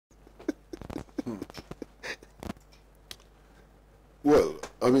Well,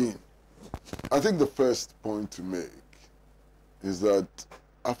 I mean, I think the first point to make is that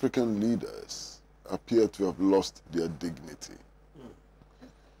African leaders appear to have lost their dignity.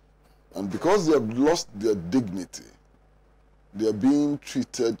 And because they have lost their dignity, they are being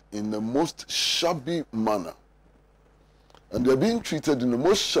treated in the most shabby manner. And they are being treated in the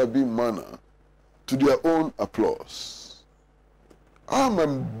most shabby manner to their own applause. I'm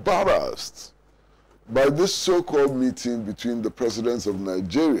embarrassed by this so-called meeting between the presidents of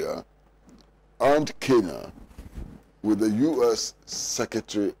Nigeria and Kenya with the U.S.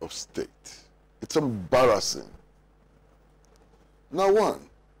 Secretary of State. It's embarrassing. Now, one,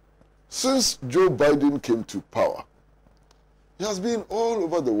 since Joe Biden came to power, he has been all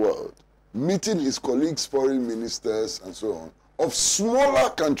over the world, meeting his colleagues, foreign ministers, and so on, of smaller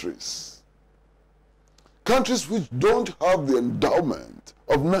countries. Countries which don't have the endowment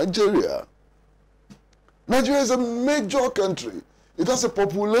of Nigeria. Nigeria is a major country. It has a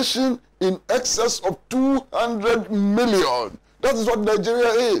population in excess of 200 million. That is what Nigeria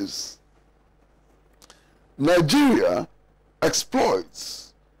is. Nigeria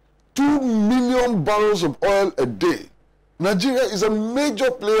exploits 2 million barrels of oil a day. Nigeria is a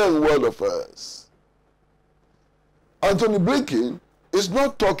major player in world affairs. Anthony Blinken is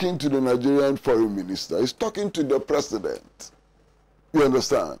not talking to the Nigerian foreign minister. He's talking to the president. You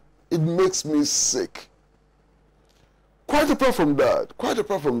understand? It makes me sick. Quite apart from that,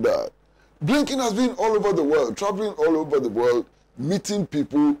 Blinken has been all over the world, traveling all over the world, meeting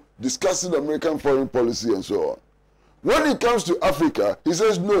people, discussing American foreign policy and so on. When it comes to Africa, he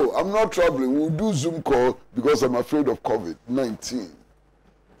says, no, I'm not traveling. We'll do Zoom call because I'm afraid of COVID-19.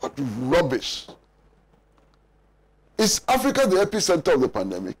 What rubbish. Is Africa the epicenter of the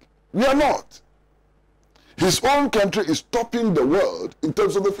pandemic? We are not. His own country is topping the world in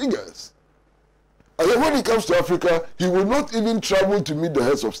terms of the figures. And then when it comes to Africa, he will not even travel to meet the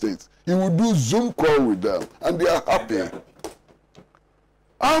heads of states. He will do Zoom call with them, and they are happy.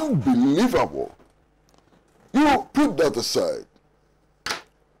 Unbelievable. You put that aside.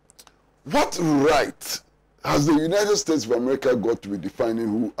 What right has the United States of America got to be defining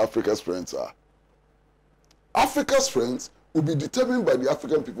who Africa's friends are? Africa's friends will be determined by the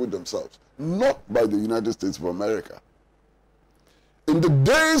African people themselves, not by the United States of America. In the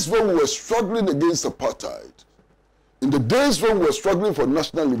days when we were struggling against apartheid, in the days when we were struggling for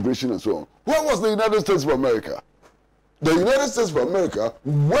national liberation and so on, where was the United States of America? The United States of America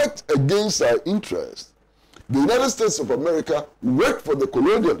worked against our interests. The United States of America worked for the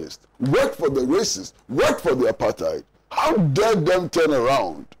colonialists, worked for the racists, worked for the apartheid. How dare them turn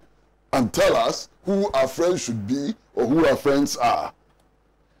around and tell us who our friends should be or who our friends are?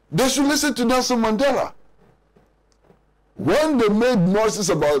 They should listen to Nelson Mandela. When they made noises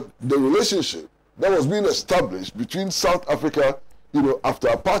about the relationship that was being established between South Africa, after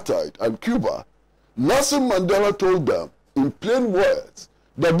apartheid, and Cuba, Nelson Mandela told them in plain words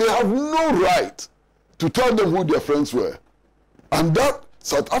that they have no right to tell them who their friends were. And that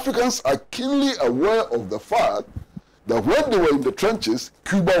South Africans are keenly aware of the fact that when they were in the trenches,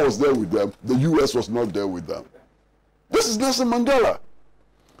 Cuba was there with them, the US was not there with them. This is Nelson Mandela.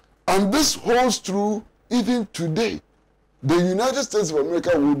 And this holds true even today. The United States of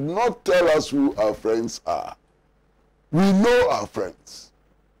America would not tell us who our friends are. We know our friends.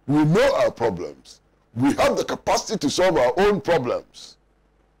 We know our problems. We have the capacity to solve our own problems.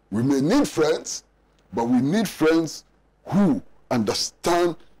 We may need friends, but we need friends who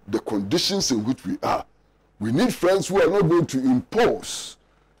understand the conditions in which we are. We need friends who are not going to impose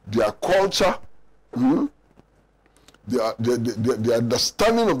their culture, their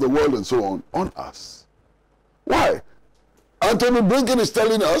understanding of the world and so on us. Why? Anthony Blinken is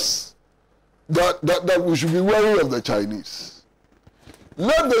telling us that we should be wary of the Chinese.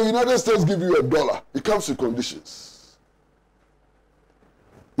 Let the United States give you $1. It comes with conditions.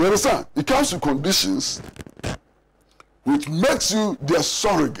 You understand? It comes with conditions which makes you their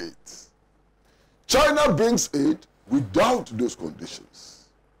surrogate. China brings aid without those conditions.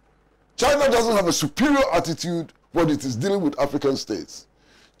 China doesn't have a superior attitude when it is dealing with African states.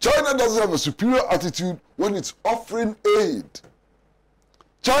 China doesn't have a superior attitude when it's offering aid.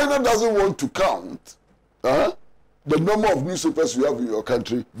 China doesn't want to count the number of newspapers you have in your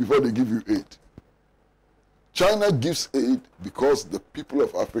country before they give you aid. China gives aid because the people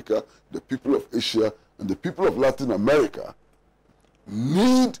of Africa, the people of Asia, and the people of Latin America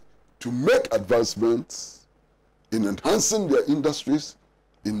need to make advancements in enhancing their industries,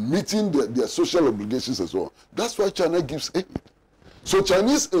 in meeting their social obligations and so on. That's why China gives aid. So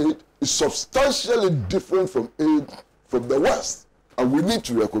Chinese aid is substantially different from aid from the West. And we need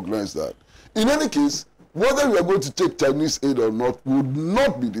to recognize that. In any case, whether we are going to take Chinese aid or not would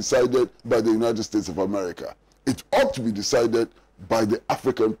not be decided by the United States of America. It ought to be decided by the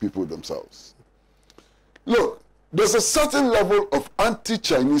African people themselves. Look, there's a certain level of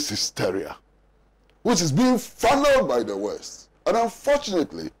anti-Chinese hysteria which is being funneled by the West. And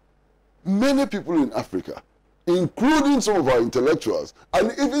unfortunately, many people in Africa, including some of our intellectuals,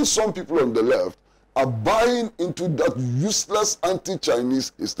 and even some people on the left, are buying into that useless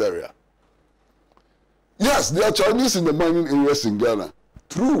anti-Chinese hysteria. Yes, there are Chinese in the mining areas in Ghana.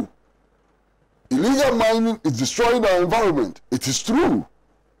 True. Illegal mining is destroying our environment. It is true.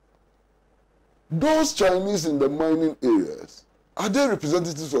 Those Chinese in the mining areas, are they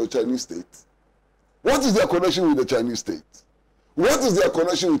representatives of the Chinese state? What is their connection with the Chinese state? What is their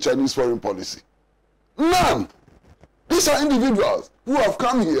connection with Chinese foreign policy? None. These are individuals who have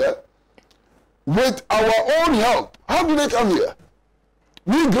come here with our own help. How do they come here?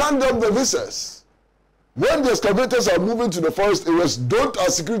 We grant them the visas. When the excavators are moving to the forest areas, don't our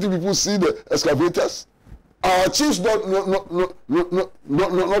security people see the excavators? Our chiefs not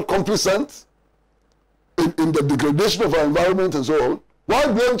complicit in the degradation of our environment and so on.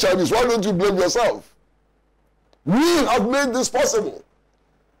 Why blame Chinese? Why don't you blame yourself? We have made this possible.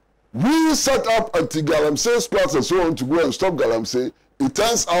 We set up anti-Galamsey squads and so on to go and stop Galamsey. It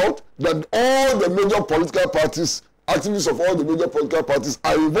turns out that all the major political parties, activists of all the major political parties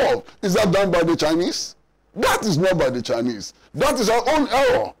are involved. Is that done by the Chinese? That is not by the Chinese. That is our own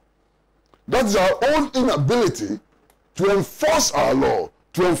error. That is our own inability to enforce our law,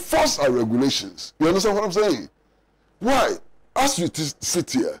 to enforce our regulations. You understand what I'm saying? Why? As we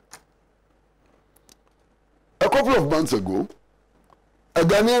sit here, a couple of months ago, a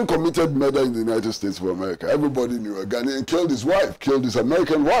Ghanaian committed murder in the United States of America. Everybody knew a Ghanaian killed his wife, killed his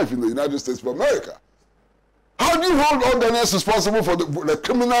American wife in the United States of America. How do you hold all Ghanaians responsible for the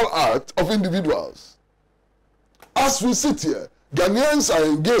criminal act of individuals? As we sit here, Ghanaians are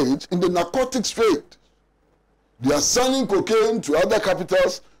engaged in the narcotics trade. They are selling cocaine to other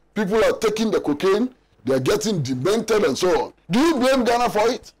capitals. People are taking the cocaine. They are getting demented and so on. Do you blame Ghana for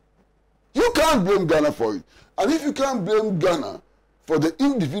it? You can't blame Ghana for it. And if you can't blame Ghana for the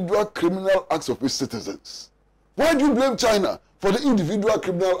individual criminal acts of its citizens, why do you blame China for the individual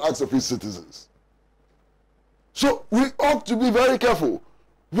criminal acts of its citizens? So we ought to be very careful.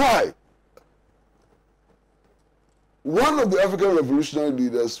 Why? One of the African revolutionary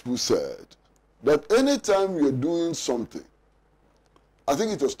leaders who said that anytime you're doing something, I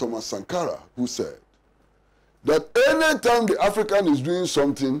think it was Thomas Sankara who said that anytime the African is doing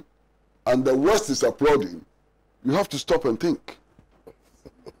something and the West is applauding, you have to stop and think.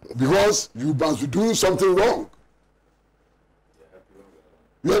 Because you must be doing something wrong.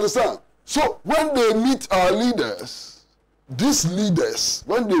 You understand? So when they meet our leaders, these leaders,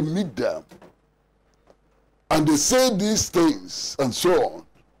 when they meet them, and they say these things and so on,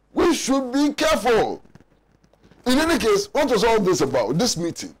 we should be careful. In any case, what was all this about, this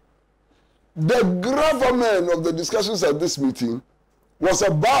meeting? The gravamen of the discussions at this meeting was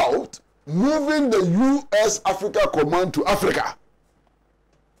about moving the U.S. Africa Command to Africa.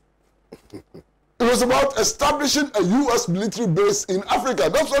 It was about establishing a U.S. military base in Africa.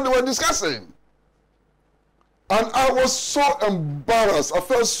 That's what they were discussing. And I was so embarrassed. I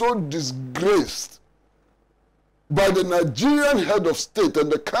felt so disgraced by the Nigerian head of state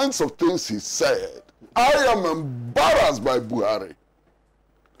and the kinds of things he said. I am embarrassed by Buhari.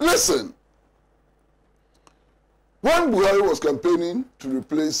 Listen, when Buhari was campaigning to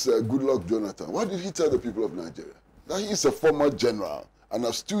replace Goodluck Jonathan, what did he tell the people of Nigeria? That he is a former general, an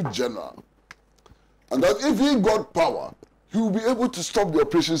astute general, and that if he got power, he will be able to stop the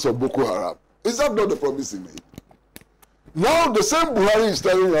operations of Boko Haram. Is that not the promise he made? Now the same Buhari is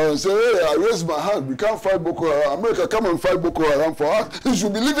telling us and saying, hey, I raise my hand, we can't fight Boko Haram. America, come and fight Boko Haram for us. He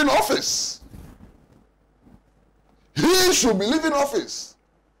should be leaving office. He should be leaving office.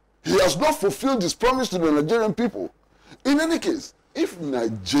 He has not fulfilled his promise to the Nigerian people. In any case, if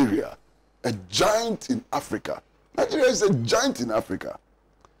Nigeria, a giant in Africa, Nigeria is a giant in Africa.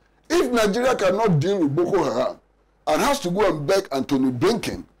 If Nigeria cannot deal with Boko Haram and has to go and beg Anthony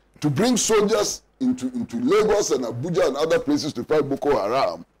Blinken to bring soldiers into Lagos and Abuja and other places to fight Boko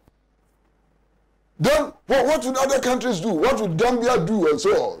Haram, then what would other countries do? What would Gambia do and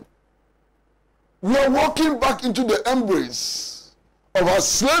so on? We are walking back into the embrace of our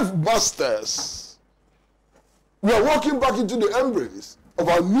slave masters. We are walking back into the embrace of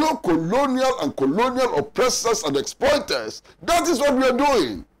our neo-colonial and colonial oppressors and exploiters. That is what we are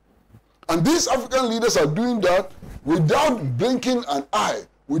doing. And these African leaders are doing that without blinking an eye,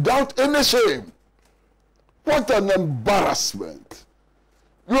 without any shame. What an embarrassment.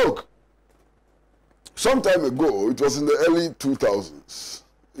 Look, some time ago, it was in the early 2000s,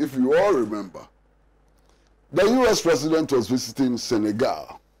 if you all remember, the US president was visiting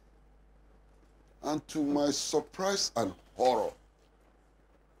Senegal. And to my surprise and horror,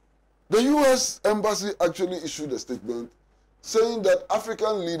 the US embassy actually issued a statement saying that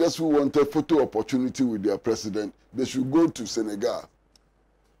African leaders who wanted photo opportunity with their president, they should go to Senegal.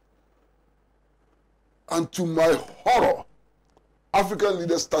 And to my horror, African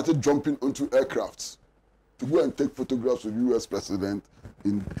leaders started jumping onto aircrafts to go and take photographs with the US president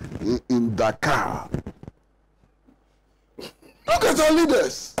in Dakar. Look at our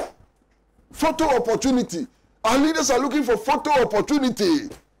leaders. Photo opportunity. Our leaders are looking for photo opportunity.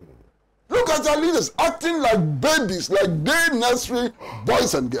 Look at our leaders acting like babies, like day nursery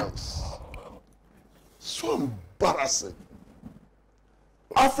boys and girls. So embarrassing.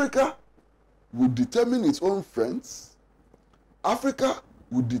 Africa will determine its own friends. Africa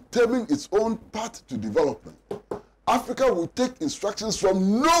will determine its own path to development. Africa will take instructions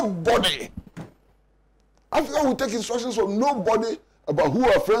from nobody. Africa will take instructions from nobody about who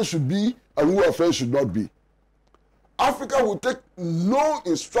our friends should be and who our friends should not be. Africa will take no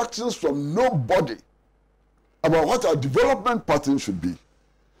instructions from nobody about what our development pattern should be.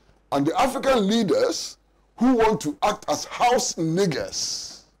 And the African leaders who want to act as house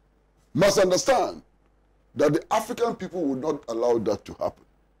niggers must understand that the African people will not allow that to happen.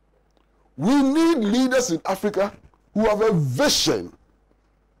 We need leaders in Africa who have a vision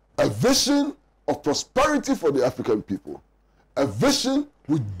of prosperity for the African people, a vision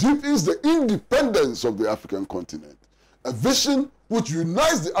which deepens the independence of the African continent, a vision which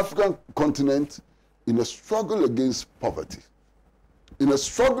unites the African continent in a struggle against poverty, in a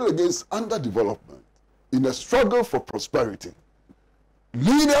struggle against underdevelopment, in a struggle for prosperity.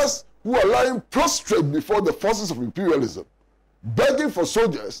 Leaders who are lying prostrate before the forces of imperialism, begging for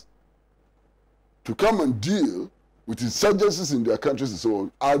soldiers to come and deal with insurgencies in their countries and so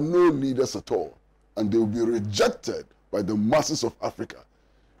on, are no leaders at all. And they will be rejected by the masses of Africa.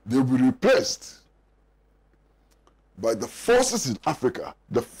 They will be replaced by the forces in Africa,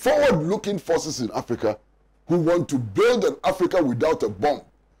 the forward-looking forces in Africa, who want to build an Africa without a bomb,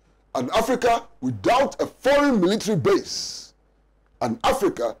 an Africa without a foreign military base, an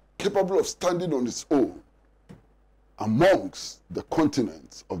Africa capable of standing on its own amongst the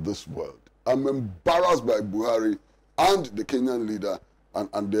continents of this world. I'm embarrassed by Buhari and the Kenyan leader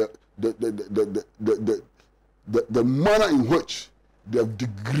and the manner in which they have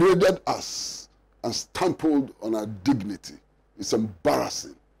degraded us and stampled on our dignity. It's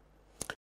embarrassing.